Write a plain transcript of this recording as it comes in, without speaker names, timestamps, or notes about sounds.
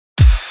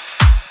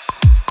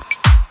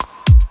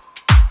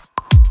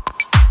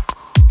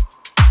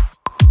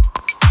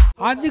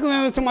ఆర్థిక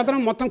వ్యవస్థ మాత్రం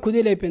మొత్తం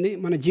కుదేలైపోయింది.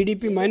 మన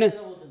జీడిపి మైనస్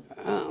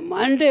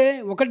అంటే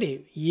ఒకటి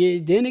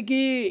దేనికి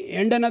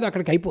ఎండ్ అనేది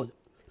అక్కడికి అయిపోదు,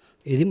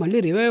 ఇది మళ్ళీ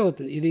రివైవ్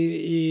అవుతుంది.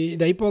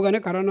 ఇది అయిపోగానే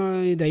కరోనా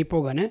ఇది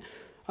అయిపోగానే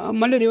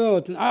మళ్ళీ రివైవ్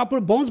అవుతుంది.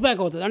 అప్పుడు బౌన్స్ బ్యాక్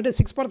అవుతుంది. అంటే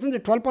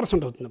 6%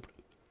 12% అవుతుంది. అప్పుడు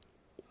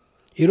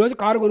ఈరోజు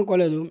కారు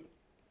కొనుక్కోలేదు,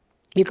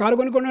 ఈ కారు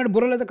కొనుక్కున్నాడు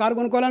బుర్రలో అయితే కారు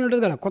కొనుక్కోవాలని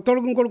ఉంటుంది కదా, కొత్త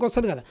ఇంకోటికి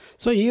వస్తుంది కదా.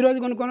 సో ఈ రోజు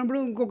కొనుక్కున్నప్పుడు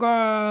ఇంకొక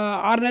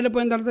 6 నెలలు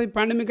పోయిన తర్వాత ఈ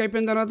పాండమిక్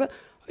అయిపోయిన తర్వాత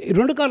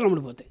 2 కార్లు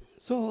అమ్ముడిపోతాయి.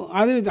 సో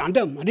అది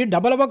అంటే మరీ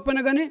డబల్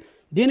అవ్వకపోయినా కానీ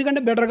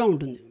దీనికంటే బెటర్గా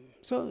ఉంటుంది.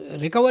 సో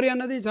రికవరీ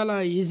అన్నది చాలా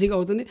ఈజీగా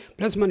అవుతుంది.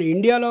 ప్లస్ మన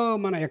ఇండియాలో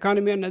మన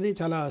ఎకానమీ అన్నది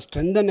చాలా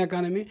స్ట్రెంగ్తన్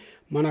ఎకానమీ.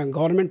 మన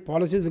గవర్నమెంట్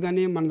పాలసీస్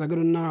కానీ మన దగ్గర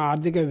ఉన్న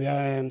ఆర్థిక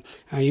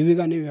ఇవి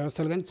కానీ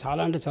వ్యవస్థలు కానీ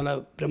చాలా అంటే చాలా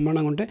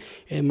బ్రహ్మాండంగా ఉంటాయి.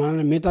 మన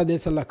మిగతా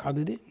దేశాల్లో కాదు,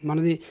 ఇది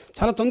మనది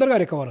చాలా తొందరగా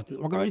రికవర్ అవుతుంది.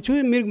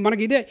 ఒకవేళ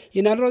మనకి ఇదే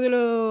ఈ 4 రోజులు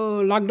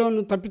లాక్డౌన్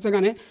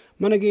తప్పించగానే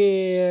మనకి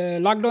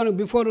లాక్డౌన్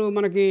బిఫోర్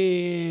మనకి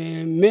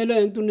మేలో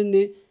ఎంత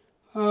ఉండింది,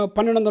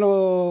 1200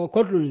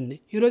 కోట్లు ఉండింది.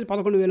 ఈరోజు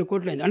 11,000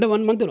 కోట్లు అయింది. అంటే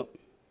 1 మంత్లో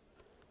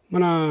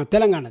మన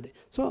తెలంగాణది.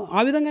 సో ఆ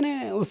విధంగానే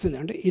వస్తుంది.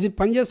 అంటే ఇది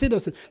పనిచేస్తే ఇది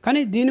వస్తుంది.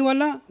 కానీ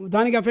దీనివల్ల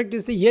దానికి ఎఫెక్ట్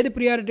ఇస్తే ఏది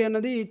ప్రియారిటీ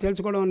అన్నది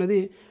తెలుసుకోవడం అన్నది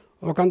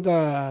ఒకంత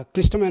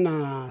క్లిష్టమైన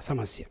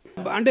సమస్య.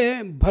 అంటే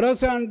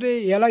భరోసా అంటే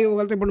ఎలా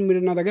ఇవ్వగలుగుతా? ఇప్పుడు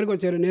మీరు నా దగ్గరికి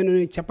వచ్చారు, నేను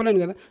చెప్పలేను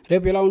కదా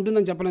రేపు ఇలా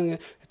ఉంటుందని చెప్పలేను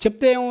కదా.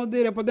 చెప్తే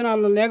ఏమవుతుంది, రేపొద్దున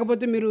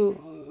లేకపోతే మీరు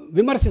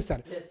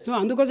విమర్శిస్తారు. సో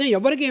అందుకోసం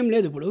ఎవరికి ఏం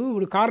లేదు. ఇప్పుడు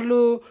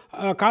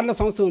కార్ల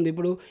సంస్థ ఉంది.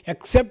 ఇప్పుడు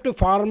ఎక్సెప్ట్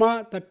ఫార్మా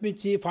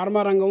తప్పించి,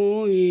 ఫార్మా రంగము,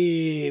 ఈ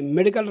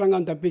మెడికల్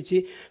రంగం తప్పించి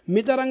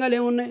మిగతా రంగాలు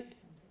ఏమున్నాయి?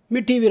 మీ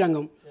టీవీ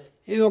రంగం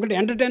ఇది ఒకటి.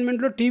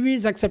 ఎంటర్టైన్మెంట్లో టీవీ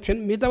ఈజ్ ఎక్సెప్షన్.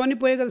 మిగతావన్నీ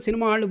పోయాయి కదా,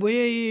 సినిమా హాళ్ళు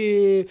పోయాయి,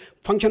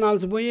 ఫంక్షన్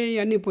హాల్స్ పోయాయి,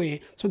 అన్నీ పోయాయి.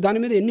 సో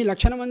దాని మీద ఎన్ని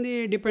లక్షల మంది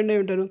డిపెండ్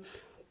అయి ఉంటారు.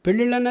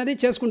 పెళ్ళిళ్ళు అన్నది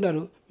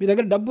చేసుకుంటారు, మీ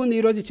దగ్గర డబ్బు ఉంది,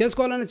 ఈరోజు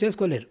చేసుకోవాలని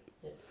చేసుకోలేరు.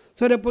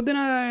 సో రేపు పొద్దున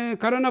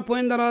కరోనా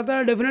పోయిన తర్వాత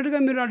డెఫినెట్గా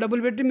మీరు ఆ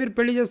డబ్బులు పెట్టి మీరు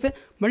పెళ్లి చేస్తే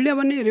మళ్ళీ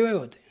అవన్నీ రివైవ్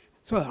అవుతాయి.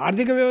 సో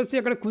ఆర్థిక వ్యవస్థ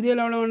ఇక్కడ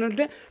కుదేలవడం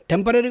అంటే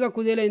టెంపరీగా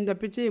కుదేలైంది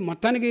తప్పించి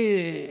మొత్తానికి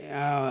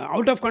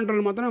అవుట్ ఆఫ్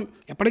కంట్రోల్ మాత్రం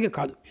ఎప్పటికీ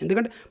కాదు.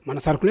 ఎందుకంటే మన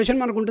సర్క్యులేషన్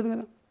మనకు ఉంటుంది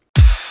కదా.